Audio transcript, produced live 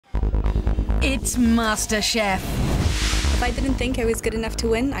It's MasterChef. If I didn't think I was good enough to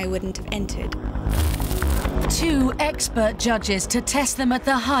win, I wouldn't have entered. 2 expert judges to test them at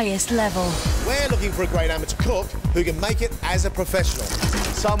the highest level. We're looking for a great amateur cook who can make it as a professional.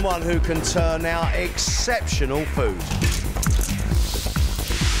 Someone who can turn out exceptional food.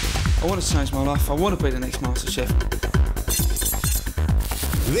 I want to change my life. I want to be the next MasterChef.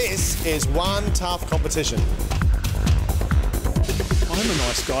 This is one tough competition. I'm a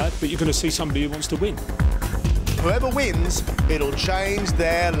nice guy, but you're going to see somebody who wants to win. Whoever wins, it'll change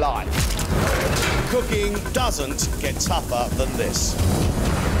their life. Cooking doesn't get tougher than this.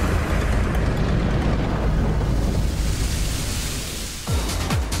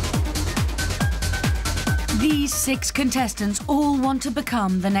 These 6 contestants all want to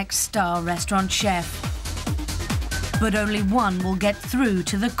become the next star restaurant chef. But only one will get through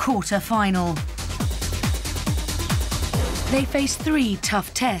to the quarter-final. They face 3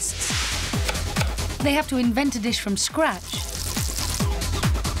 tough tests. They have to invent a dish from scratch.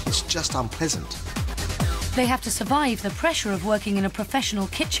 It's just unpleasant. They have to survive the pressure of working in a professional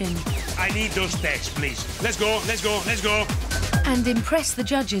kitchen. I need those tests, please. Let's go, let's go, let's go. And impress the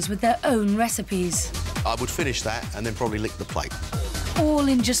judges with their own recipes. I would finish that and then probably lick the plate. All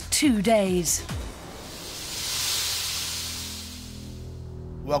in just 2 days.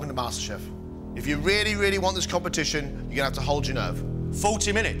 Welcome to MasterChef. If you really, really want this competition, you're going to have to hold your nerve.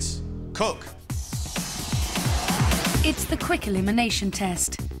 40 minutes. Cook. It's the quick elimination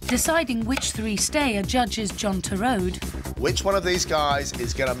test. Deciding which 3 stay are judges John Terode. Which one of these guys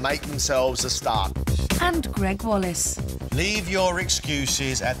is going to make themselves a star? And Gregg Wallace. Leave your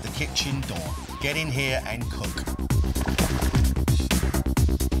excuses at the kitchen door. Get in here and cook.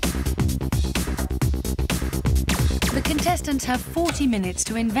 The contestants have 40 minutes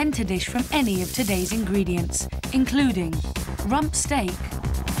to invent a dish from any of today's ingredients, including rump steak,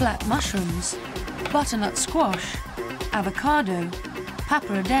 flat mushrooms, butternut squash, avocado,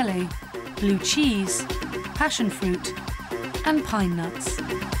 pappardelle, blue cheese, passion fruit, and pine nuts.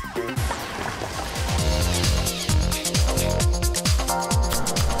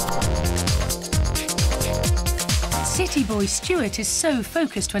 City boy Stuart is so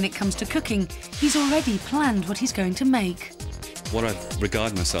focused when it comes to cooking, he's already planned what he's going to make. What I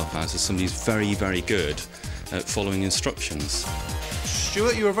regard myself as is somebody who's very, very good at following instructions.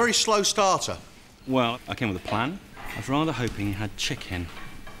 Stuart, you're a very slow starter. Well, I came with a plan. I was rather hoping you had chicken,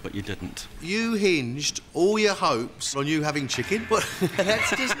 but you didn't. You hinged all your hopes on you having chicken? Well,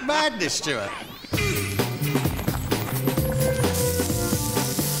 that's just madness, Stuart.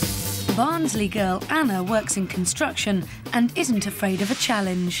 Barnsley girl Anna works in construction and isn't afraid of a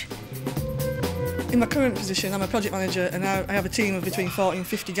challenge. In my current position, I'm a project manager and I have a team of between 40 and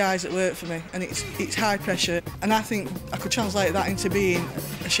 50 guys that work for me, and it's high pressure, and I think I could translate that into being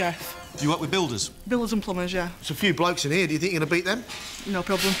a chef. Do you work with builders? Builders and plumbers, yeah. There's a few blokes in here. Do you think you're going to beat them? No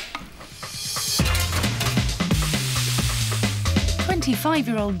problem.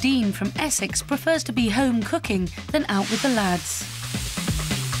 25-year-old Dean from Essex prefers to be home cooking than out with the lads.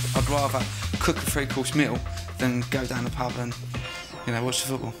 I'd rather cook a 3-course meal than go down the pub and, you know, watch the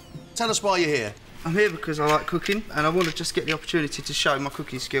football. Tell us why you're here. I'm here because I like cooking and I want to just get the opportunity to show my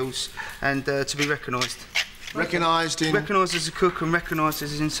cooking skills and to be recognised. Recognised in... Recognised as a cook and recognised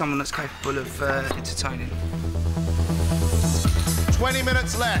as in someone that's capable of entertaining. 20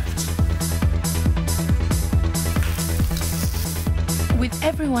 minutes left. With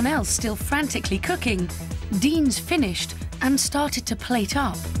everyone else still frantically cooking, Dean's finished and started to plate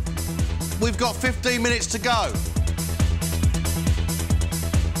up. We've got 15 minutes to go.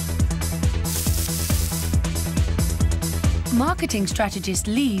 Marketing strategist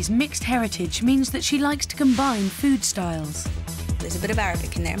Lee's mixed heritage means that she likes to combine food styles. There's a bit of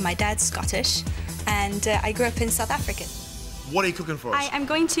Arabic in there. My dad's Scottish, and I grew up in South Africa. What are you cooking for us? I'm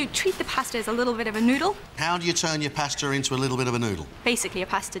going to treat the pasta as a little bit of a noodle. How do you turn your pasta into a little bit of a noodle? Basically a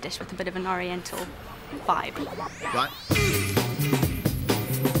pasta dish with a bit of an oriental vibe. Right.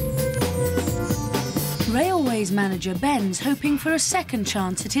 Railways manager Ben's hoping for a second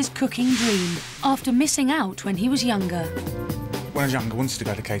chance at his cooking dream after missing out when he was younger. When I was younger, I wanted to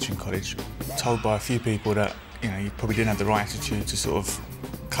go to catering college. Told by a few people that, you know, you probably didn't have the right attitude to sort of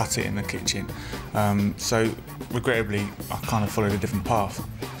cut it in the kitchen. So, regrettably, I kind of followed a different path.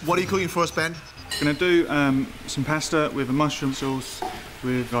 What are you cooking for us, Ben? Going to do some pasta with a mushroom sauce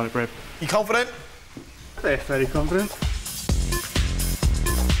with garlic bread. You confident? Yeah, fairly confident.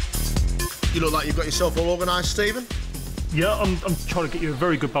 You look like you've got yourself all organised, Stephen. Yeah, I'm trying to get you a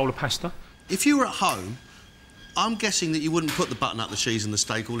very good bowl of pasta. If you were at home, I'm guessing that you wouldn't put the butternut, the cheese and the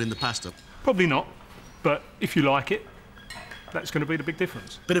steak all in the pasta. Probably not, but if you like it. That's going to be the big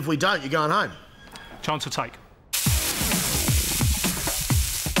difference. But if we don't, you're going home. Chance to take.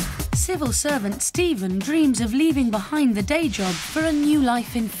 Civil servant Stephen dreams of leaving behind the day job for a new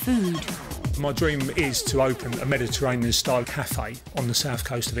life in food. My dream is to open a Mediterranean-style cafe on the south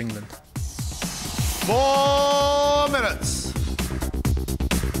coast of England. 4 minutes.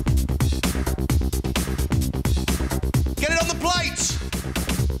 Get it on the plate.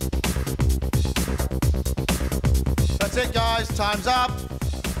 That's it, guys. Time's up.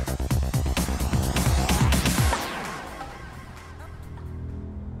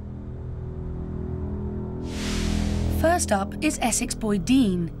 First up is Essex boy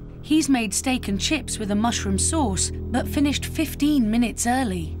Dean. He's made steak and chips with a mushroom sauce, but finished 15 minutes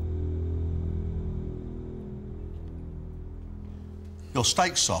early. Your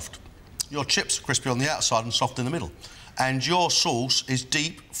steak's soft, your chips are crispy on the outside and soft in the middle, and your sauce is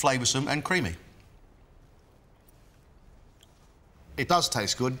deep, flavoursome and creamy. It does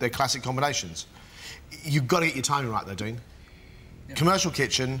taste good. They're classic combinations. You've got to get your timing right, though, Dean. Yep. Commercial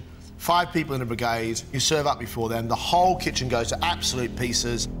kitchen, 5 people in a brigade, you serve up before them, the whole kitchen goes to absolute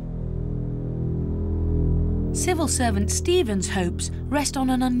pieces. Civil servant Stephen's hopes rest on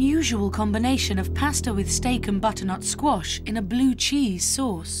an unusual combination of pasta with steak and butternut squash in a blue cheese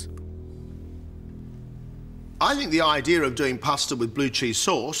sauce. I think the idea of doing pasta with blue cheese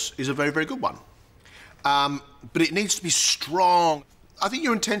sauce is a very, very good one. But it needs to be strong. I think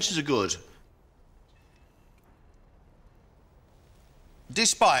your intentions are good.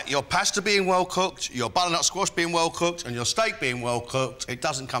 Despite your pasta being well cooked, your butternut squash being well cooked and your steak being well cooked, it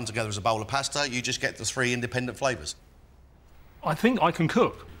doesn't come together as a bowl of pasta. You just get the 3 independent flavours. I think I can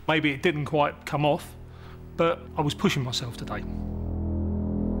cook. Maybe it didn't quite come off, but I was pushing myself today.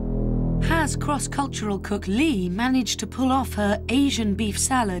 Has cross-cultural cook Lee managed to pull off her Asian beef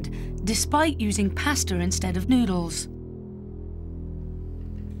salad despite using pasta instead of noodles?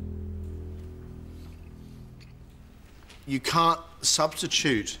 You can't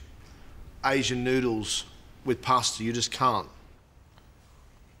substitute Asian noodles with pasta. You just can't.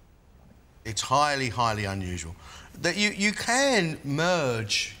 It's highly, highly unusual. That you can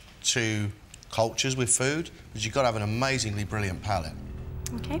merge 2 cultures with food, but you've got to have an amazingly brilliant palate.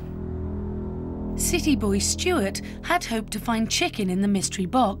 OK. City boy Stuart had hoped to find chicken in the mystery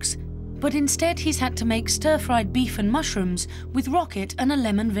box, but instead he's had to make stir-fried beef and mushrooms with rocket and a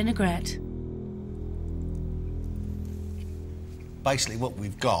lemon vinaigrette. Basically, what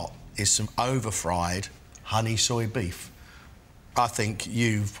we've got is some over-fried honey soy beef. I think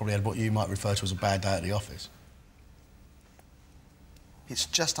you've probably had what you might refer to as a bad day at the office. It's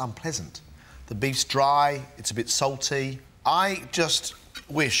just unpleasant. The beef's dry, it's a bit salty. I just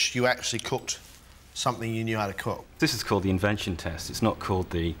wish you actually cooked something you knew how to cook. This is called the invention test. It's not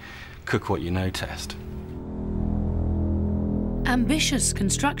called the cook what you know test. Ambitious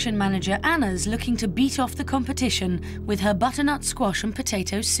construction manager Anna's looking to beat off the competition with her butternut squash and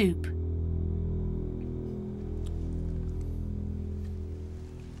potato soup.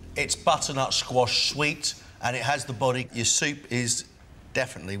 It's butternut squash sweet, and it has the body. Your soup is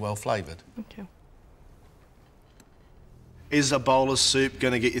definitely well flavoured. Okay. Is a bowl of soup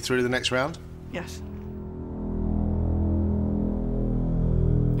going to get you through to the next round? Yes.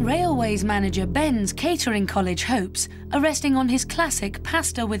 Railways manager Ben's catering college hopes are resting on his classic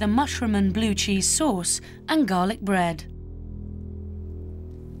pasta with a mushroom and blue cheese sauce and garlic bread.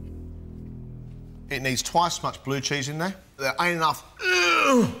 It needs twice as much blue cheese in there. There ain't enough.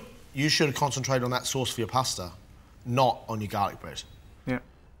 You should have concentrated on that sauce for your pasta, not on your garlic bread. Yeah.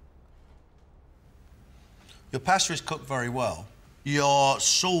 Your pasta is cooked very well. Your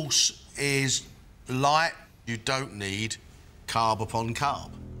sauce is light. You don't need carb upon carb.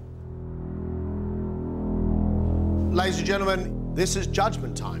 Ladies and gentlemen, this is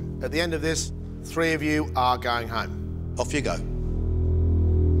judgment time. At the end of this, 3 of you are going home. Off you go.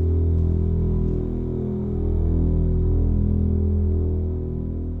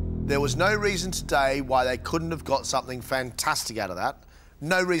 There was no reason today why they couldn't have got something fantastic out of that.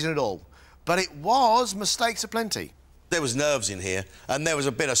 No reason at all. But it was mistakes aplenty. There was nerves in here, and there was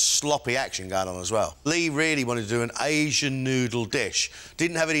a bit of sloppy action going on as well. Lee really wanted to do an Asian noodle dish.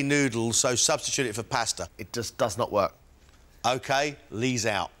 Didn't have any noodles, so substitute it for pasta. It just does not work. OK, Lee's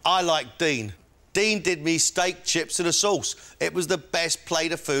out. I like Dean. Dean did me steak, chips and a sauce. It was the best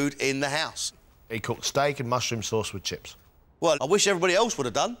plate of food in the house. He cooked steak and mushroom sauce with chips. Well, I wish everybody else would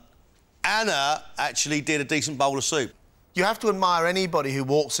have done. Anna actually did a decent bowl of soup. You have to admire anybody who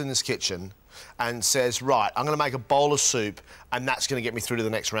walks in this kitchen and says, right, I'm going to make a bowl of soup and that's going to get me through to the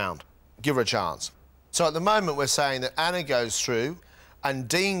next round. Give her a chance. So at the moment, we're saying that Anna goes through and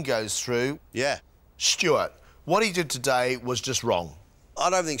Dean goes through. Yeah. Stuart, What he did today was just wrong.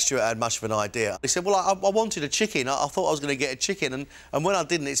 I don't think Stuart had much of an idea. He said, well, I wanted a chicken. I thought I was going to get a chicken, and when I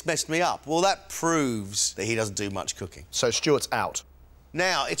didn't, it's messed me up. Well, that proves that he doesn't do much cooking. So Stuart's out.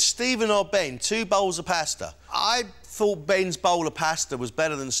 Now, it's Stephen or Ben, 2 bowls of pasta. I thought Ben's bowl of pasta was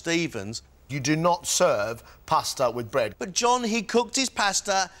better than Stephen's. You do not serve pasta with bread. But, John, he cooked his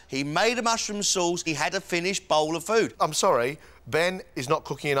pasta, he made a mushroom sauce, he had a finished bowl of food. I'm sorry, Ben is not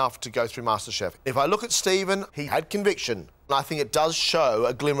cooking enough to go through MasterChef. If I look at Stephen, he had conviction, and I think it does show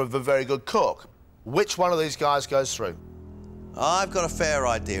a glimmer of a very good cook. Which one of these guys goes through? I've got a fair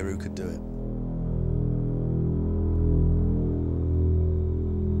idea who could do it.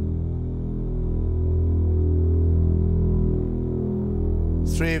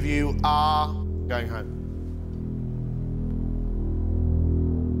 Three of you are going home.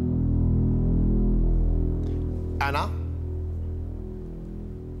 Anna,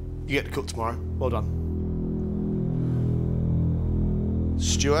 you get to cook tomorrow. Well done.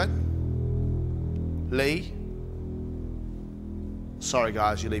 Stuart, Lee. Sorry,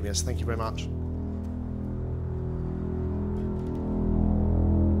 guys, you're leaving us. Thank you very much.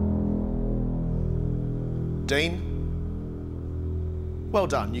 Dean. Well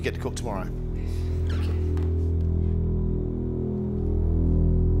done, you get to cook tomorrow. Thank you.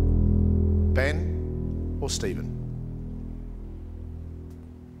 Ben or Stephen?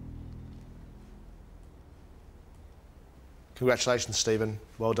 Congratulations, Stephen.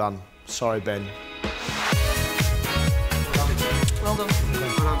 Well done. Sorry, Ben. Well done.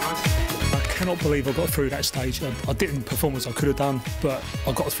 I cannot believe I got through that stage. I didn't perform as I could have done, but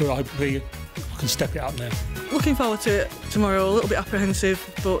I got through. Hopefully, I can step it up now. Looking forward to it tomorrow. A little bit apprehensive,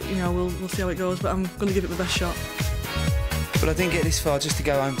 but you know we'll see how it goes. But I'm going to give it my best shot. But I didn't get this far just to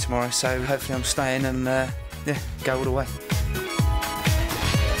go home tomorrow, so hopefully I'm staying and yeah, go all the way.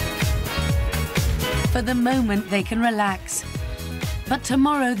 For the moment, they can relax. But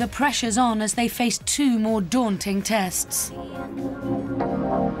tomorrow, the pressure's on as they face 2 more daunting tests.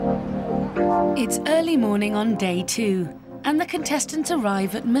 It's early morning on day 2, and the contestants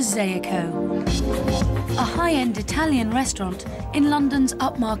arrive at Mosaico, a high-end Italian restaurant in London's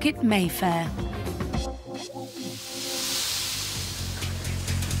upmarket Mayfair.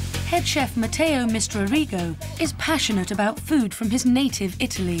 Head chef Matteo Mistrarigo is passionate about food from his native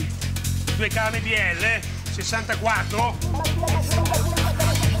Italy. 2 carne di L, 64.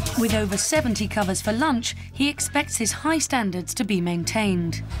 With over 70 covers for lunch, he expects his high standards to be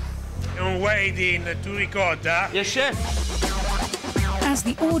maintained. Un waiting to ricotta. Yes, chef. As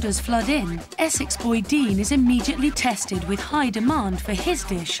the orders flood in, Essex boy Dean is immediately tested with high demand for his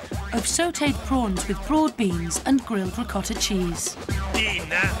dish of sautéed prawns with broad beans and grilled ricotta cheese. Dean,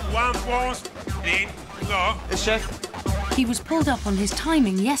 1 prawns. Dean, go. Yes, chef. He was pulled up on his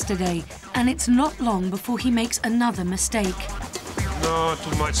timing yesterday, and it's not long before he makes another mistake. No,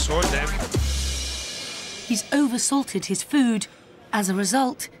 too much salt then. He's oversalted his food. As a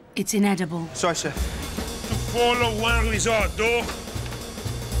result, it's inedible. Sorry, chef. To follow 1 risotto.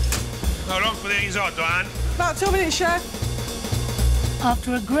 How long for the risotto, Anne? About 2 minutes, chef.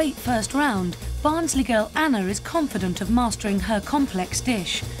 After a great first round, Barnsley girl Anna is confident of mastering her complex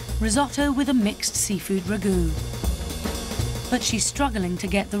dish, risotto with a mixed seafood ragu. But she's struggling to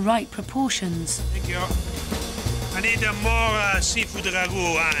get the right proportions. Thank you. I need more seafood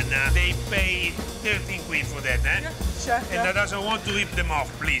ragu, Anna. They pay 13 quid for that, eh? Yeah, chef. And I doesn't want to rip them off,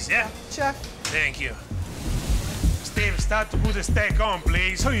 please, yeah? Chef. Thank you. Steve, start to put the steak on,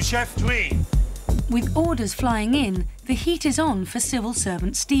 please. Sorry, chef. 3. With orders flying in, the heat is on for civil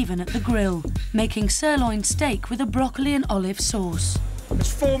servant Stephen at the grill, making sirloin steak with a broccoli and olive sauce.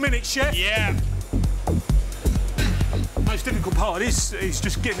 It's 4 minutes, chef. Yeah. The most difficult part of this is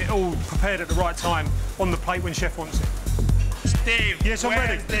just getting it all prepared at the right time on the plate when chef wants it. Steve, yes, I'm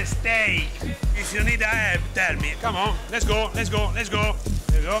ready. Where's the steak? If you need help, tell me. Come on, let's go, let's go, let's go.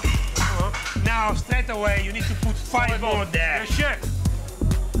 There you go. Come on. Now, straight away, you need to put 5 more there. Yes, chef.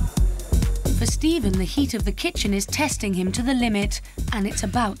 For Stephen, the heat of the kitchen is testing him to the limit, and it's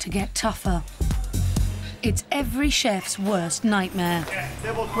about to get tougher. It's every chef's worst nightmare. Yeah.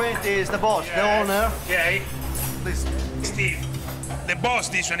 Table 20 is the boss, Yes. the owner. Okay. Please. Steve, the boss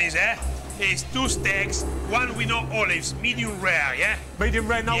this one is, is 2 steaks, 1 with no olives, medium rare, yeah? Medium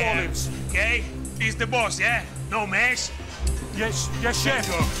rare, no Yeah. olives. Okay? He's the boss, yeah? No mess? Yes, yes, chef. Let's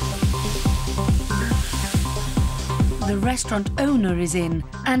go. The restaurant owner is in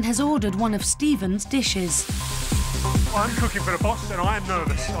and has ordered one of Stephen's dishes. I'm cooking for the boss and I am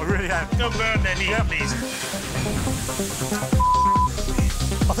nervous. I really am. Don't burn the meat, please.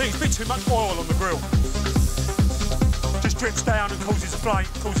 I think it's a bit too much oil on the grill. Just drips down and causes flame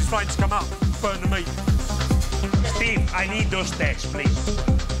to come up, burn the meat. Steve, I need those steaks, please.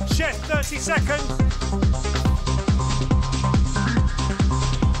 Chef, 30 seconds.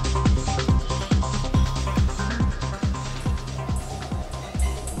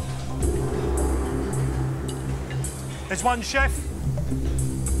 There's one, Chef.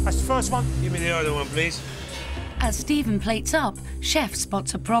 That's the first one. Give me the other one, please. As Stephen plates up, Chef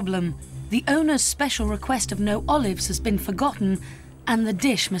spots a problem. The owner's special request of no olives has been forgotten, and the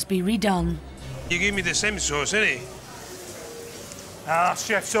dish must be redone. You give me the same sauce, innit?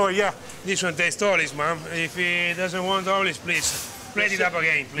 Chef, sorry, yeah. This one tastes olives, ma'am. If he doesn't want olives, please, plate it up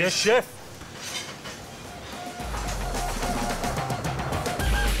again, please. Yes, Chef.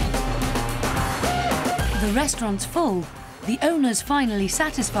 The restaurant's full, the owner's finally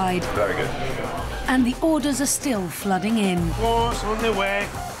satisfied. Very good. And the orders are still flooding in. Sauce on the way.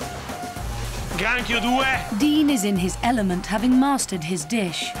 Granchio 2. Dean is in his element, having mastered his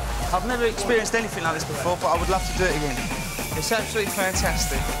dish. I've never experienced anything like this before, but I would love to do it again. It's absolutely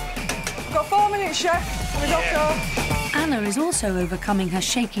fantastic. We've got 4 minutes, Chef. We've got to go. Anna is also overcoming her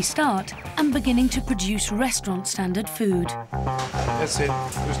shaky start and beginning to produce restaurant-standard food. That's it.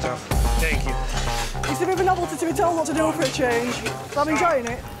 Good stuff. Thank you. It's a bit of a novelty to be told what to do for a change. So I'm enjoying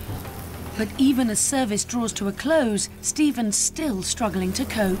it. But even as service draws to a close, Stephen's still struggling to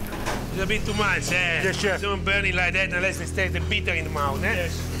cope. It's a bit too much, eh? Yes, Chef. Don't burn it like that unless it stays bitter in the mouth, eh?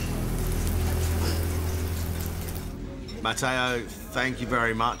 Yes. Matteo, thank you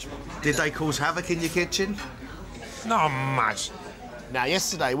very much. Did they cause havoc in your kitchen? Not much. Now,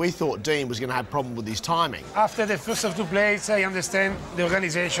 yesterday we thought Dean was going to have a problem with his timing. After the first of 2 plates, I understand the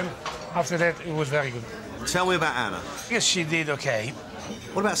organization. After that, it was very good. Tell me about Anna. Yes, she did okay.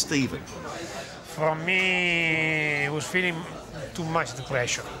 What about Stephen? For me, he was feeling too much the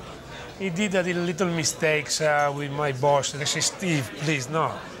pressure. He did a little mistakes with my boss. And I said, Steve, please,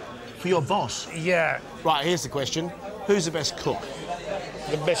 no. For your boss? Yeah. Right, here's the question. Who's the best cook?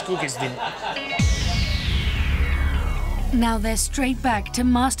 The best cook is Dean. Now they're straight back to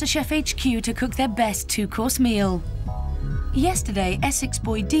MasterChef HQ to cook their best 2-course meal. Yesterday, Essex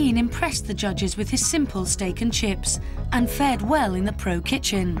boy Dean impressed the judges with his simple steak and chips and fared well in the pro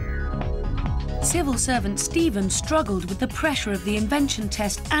kitchen. Civil servant Stephen struggled with the pressure of the invention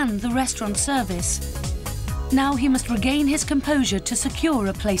test and the restaurant service. Now he must regain his composure to secure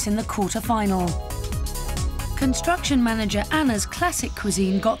a place in the quarter-final. Construction manager Anna's classic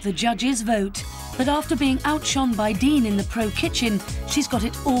cuisine got the judges' vote, but after being outshone by Dean in the pro kitchen, she's got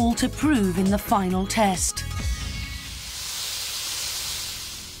it all to prove in the final test.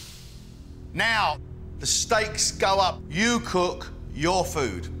 Now, the stakes go up. You cook your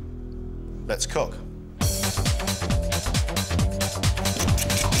food. Let's cook.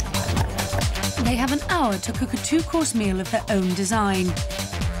 They have an hour to cook a 2-course meal of their own design.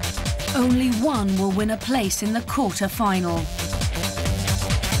 Only one will win a place in the quarter-final.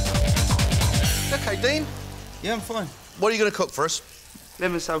 OK, Dean. Yeah, I'm fine. What are you going to cook for us?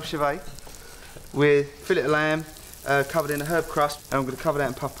 Lemon Salsa with fillet of lamb, covered in a herb crust, and I'm going to cover that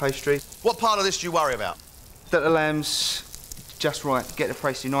in puff pastry. What part of this do you worry about? That the lamb's just right, get the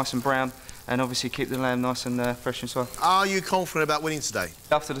pastry nice and brown, and obviously keep the lamb nice and fresh inside. Are you confident about winning today?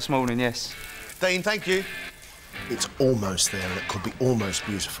 After this morning, yes. Dean, thank you. It's almost there and it could be almost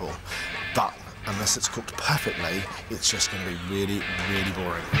beautiful, but unless it's cooked perfectly, it's just going to be really, really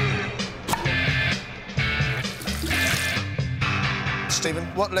boring. Stephen,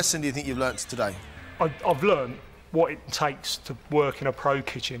 what lesson do you think you've learnt today? I've learned what it takes to work in a pro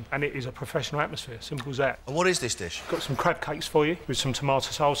kitchen, and it is a professional atmosphere, simple as that. And what is this dish? Got some crab cakes for you with some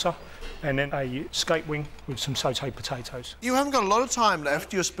tomato salsa, and then a skate wing with some sautéed potatoes. You haven't got a lot of time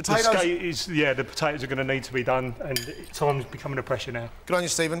left. Your potatoes... The skate is, yeah, the potatoes are going to need to be done, and time's becoming a pressure now. Good on you,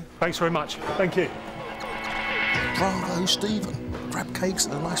 Stephen. Thanks very much. Thank you. Bravo, Stephen. Crab cakes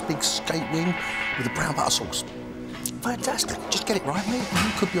and a nice big skate wing with a brown butter sauce. Fantastic. Just get it right, mate, and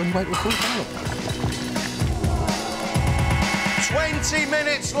you could be on your way to a quarter-final. 20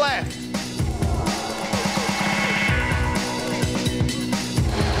 minutes left.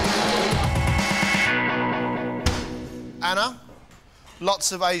 Anna,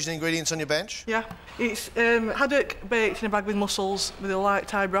 lots of Asian ingredients on your bench. Yeah. It's haddock baked in a bag with mussels with a light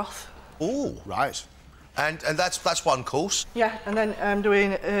Thai broth. Oh, right. And that's one course. Yeah, and then I'm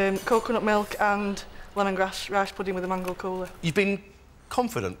doing coconut milk and lemongrass rice pudding with a mango cooler. You've been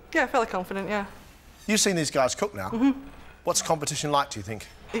confident? Yeah, fairly confident, yeah. You've seen these guys cook now. Mm-hmm. What's the competition like, do you think?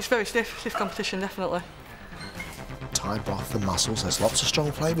 It's very stiff competition, definitely. Thai broth, the mussels, there's lots of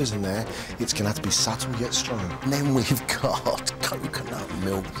strong flavours in there. It's going to have to be subtle yet strong. And then we've got coconut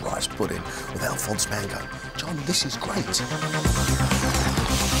milk rice pudding with Alphonse mango. John, this is great.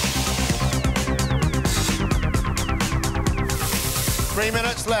 3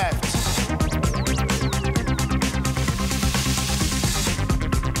 minutes left.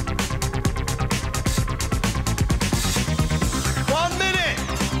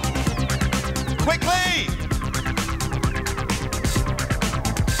 Quickly!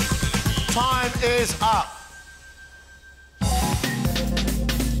 Time is up.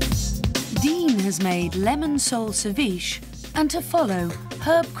 Dean has made lemon sole ceviche and to follow,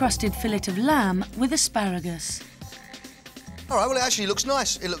 herb-crusted fillet of lamb with asparagus. All right, well, it actually looks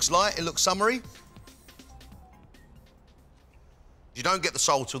nice. It looks light, it looks summery. You don't get the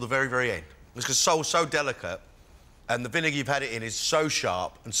sole till the very, very end. It's because sole's so delicate and the vinegar you've had it in is so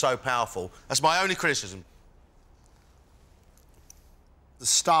sharp and so powerful. That's my only criticism. The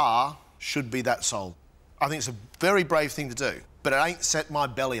star should be that sole. I think it's a very brave thing to do, but it ain't set my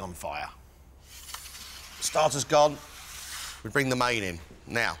belly on fire. Starter's gone. We bring the main in.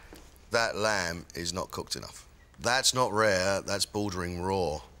 Now, that lamb is not cooked enough. That's not rare, that's bordering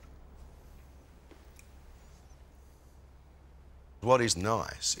raw. What is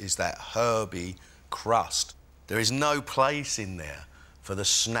nice is that herby crust. There is no place in there for the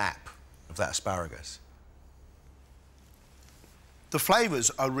snap of that asparagus. The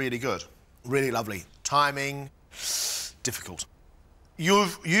flavours are really good, really lovely. Timing, difficult.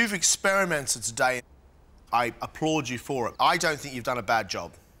 You've experimented today. I applaud you for it. I don't think you've done a bad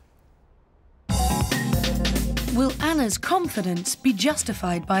job. Will Anna's confidence be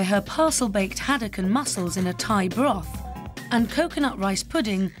justified by her parcel-baked haddock and mussels in a Thai broth and coconut rice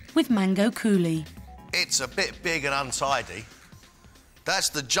pudding with mango coulis? It's a bit big and untidy. That's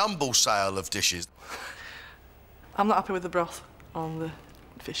the jumble sale of dishes. I'm not happy with the broth on the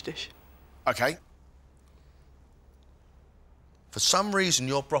fish dish. OK. For some reason,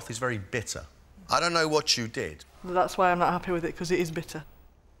 your broth is very bitter. I don't know what you did. That's why I'm not happy with it, because it is bitter.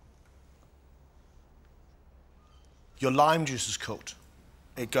 Your lime juice is cooked.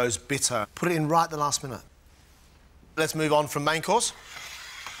 It goes bitter. Put it in right at the last minute. Let's move on from main course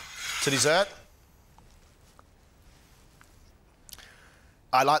to dessert.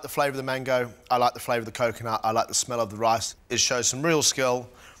 I like the flavour of the mango. I like the flavour of the coconut. I like the smell of the rice. It shows some real skill.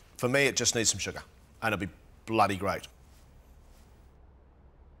 For me, it just needs some sugar, and it'll be bloody great.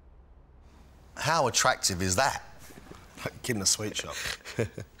 How attractive is that? Like a kid in a sweet shop.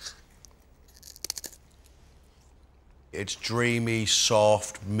 It's dreamy,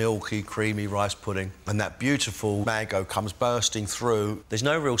 soft, milky, creamy rice pudding, and that beautiful mango comes bursting through. There's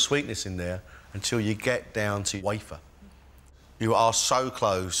no real sweetness in there until you get down to wafer. You are so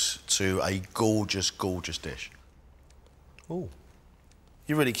close to a gorgeous, gorgeous dish. Ooh.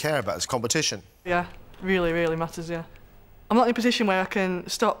 You really care about this competition. Yeah, really, really matters, yeah. I'm not in a position where I can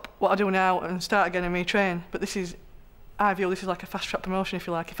stop what I do now and start again and retrain, but this is, I feel this is like a fast-track promotion, if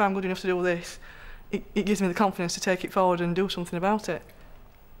you like. If I'm good enough to do this, it gives me the confidence to take it forward and do something about it.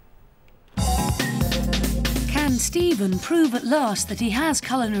 Can Stephen prove at last that he has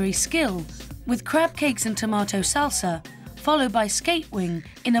culinary skill with crab cakes and tomato salsa, followed by skate wing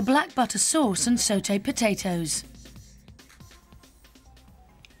in a black butter sauce and sauté potatoes?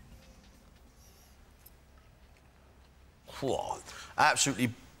 Whoa,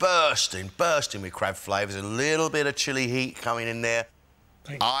 absolutely bursting with crab flavours, a little bit of chilli heat coming in there.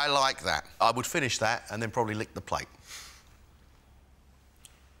 I like that. I would finish that and then probably lick the plate.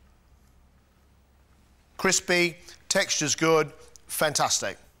 Crispy, texture's good,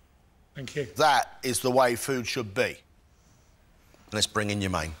 fantastic. Thank you. That is the way food should be. Let's bring in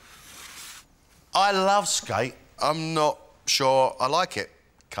your main. I love skate. I'm not sure I like it.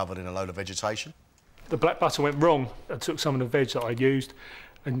 Covered in a load of vegetation. The black butter went wrong. I took some of the veg that I'd used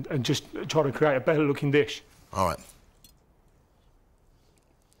and just tried to create a better looking dish. All right.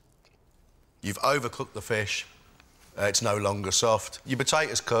 You've overcooked the fish. It's no longer soft. Your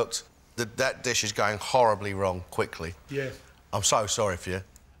potato's cooked. That dish is going horribly wrong quickly. Yeah. I'm so sorry for you.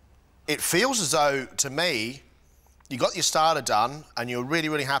 It feels as though, to me, you got your starter done and you're really,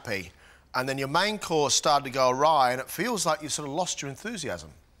 really happy, and then your main course started to go awry and it feels like you sort of lost your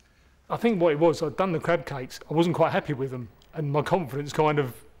enthusiasm. I think what it was, I'd done the crab cakes. I wasn't quite happy with them and my confidence kind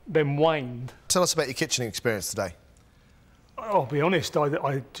of then waned. Tell us about your kitchen experience today. I'll be honest,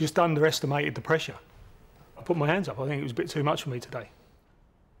 I just underestimated the pressure. I put my hands up. I think it was a bit too much for me today.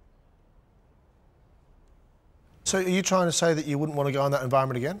 So are you trying to say that you wouldn't want to go in that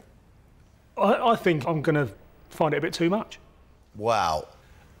environment again? I think I'm going to find it a bit too much. Wow.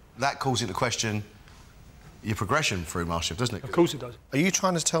 That calls into question your progression through MasterChef, doesn't it? Of course it does. Are you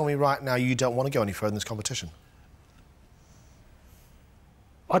trying to tell me right now you don't want to go any further in this competition?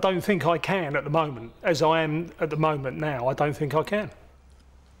 I don't think I can at the moment. As I am at the moment now, I don't think I can.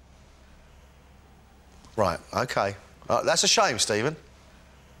 Right, OK. That's a shame, Stephen.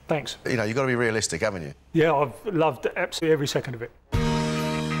 Thanks. You know, you've got to be realistic, haven't you? Yeah, I've loved absolutely every second of it.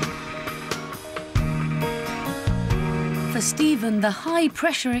 For Stephen, the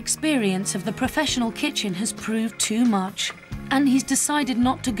high-pressure experience of the professional kitchen has proved too much, and he's decided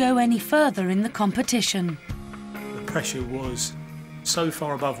not to go any further in the competition. The pressure was so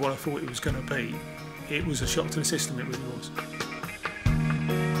far above what I thought it was going to be. It was a shock to the system, it really was.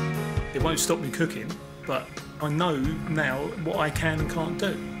 It won't stop me cooking, but I know now what I can and can't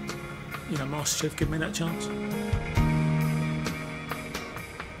do. You know, MasterChef give me that chance.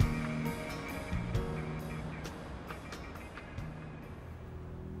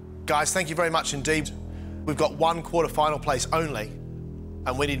 Guys, thank you very much indeed. We've got one quarter-final place only,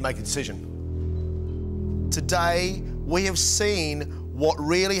 and we need to make a decision. Today, we have seen what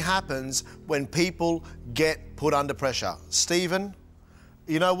really happens when people get put under pressure. Stephen,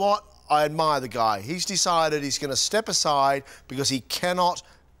 you know what? I admire the guy. He's decided he's going to step aside because he cannot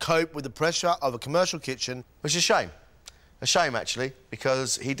cope with the pressure of a commercial kitchen. Which is a shame. A shame, actually,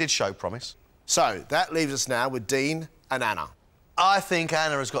 because he did show promise. So, that leaves us now with Dean and Anna. I think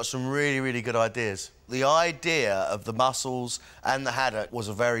Anna has got some really, really good ideas. The idea of the mussels and the haddock was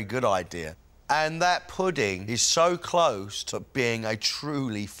a very good idea. And that pudding is so close to being a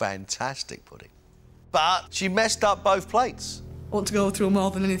truly fantastic pudding. But she messed up both plates. I want to go through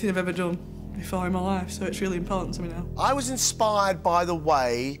more than anything I've ever done before in my life, so it's really important to me now. I was inspired by the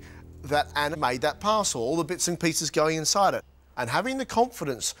way that Anna made that parcel, all the bits and pieces going inside it, and having the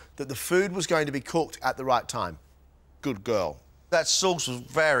confidence that the food was going to be cooked at the right time. Good girl. That sauce was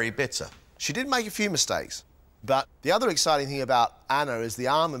very bitter. She did make a few mistakes, but the other exciting thing about Anna is the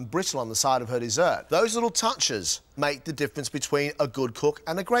almond brittle on the side of her dessert. Those little touches make the difference between a good cook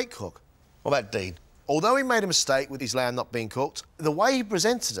and a great cook. What about Dean? Although he made a mistake with his lamb not being cooked, the way he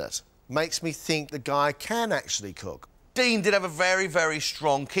presented it makes me think the guy can actually cook. Dean did have a very, very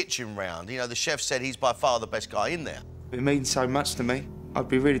strong kitchen round. You know, the chef said he's by far the best guy in there. It means so much to me. I'd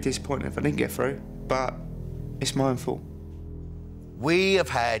be really disappointed if I didn't get through, but it's my own fault. We have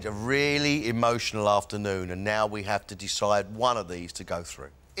had a really emotional afternoon, and now we have to decide one of these to go through.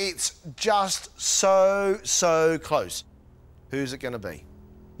 It's just so close. Who's it going to be?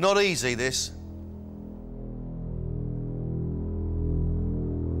 Not easy, this.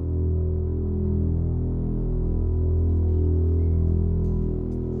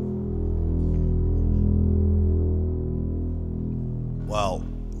 Well,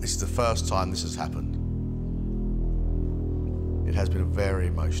 this is the first time this has happened. It has been a very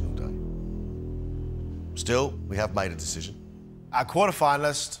emotional day. Still, we have made a decision. Our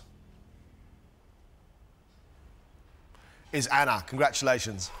quarter-finalist is Anna.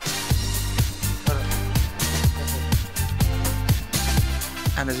 Congratulations.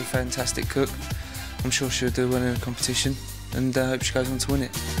 Anna's a fantastic cook. I'm sure she'll do well in a competition, and I hope she goes on to win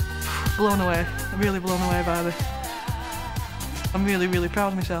it. Blown away. I'm really blown away by this. I'm really, really proud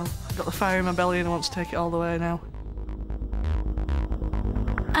of myself. I've got the fire in my belly and I want to take it all the way now.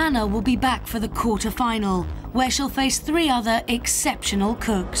 Anna will be back for the quarter-final, where she'll face 3 other exceptional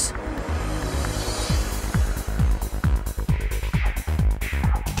cooks.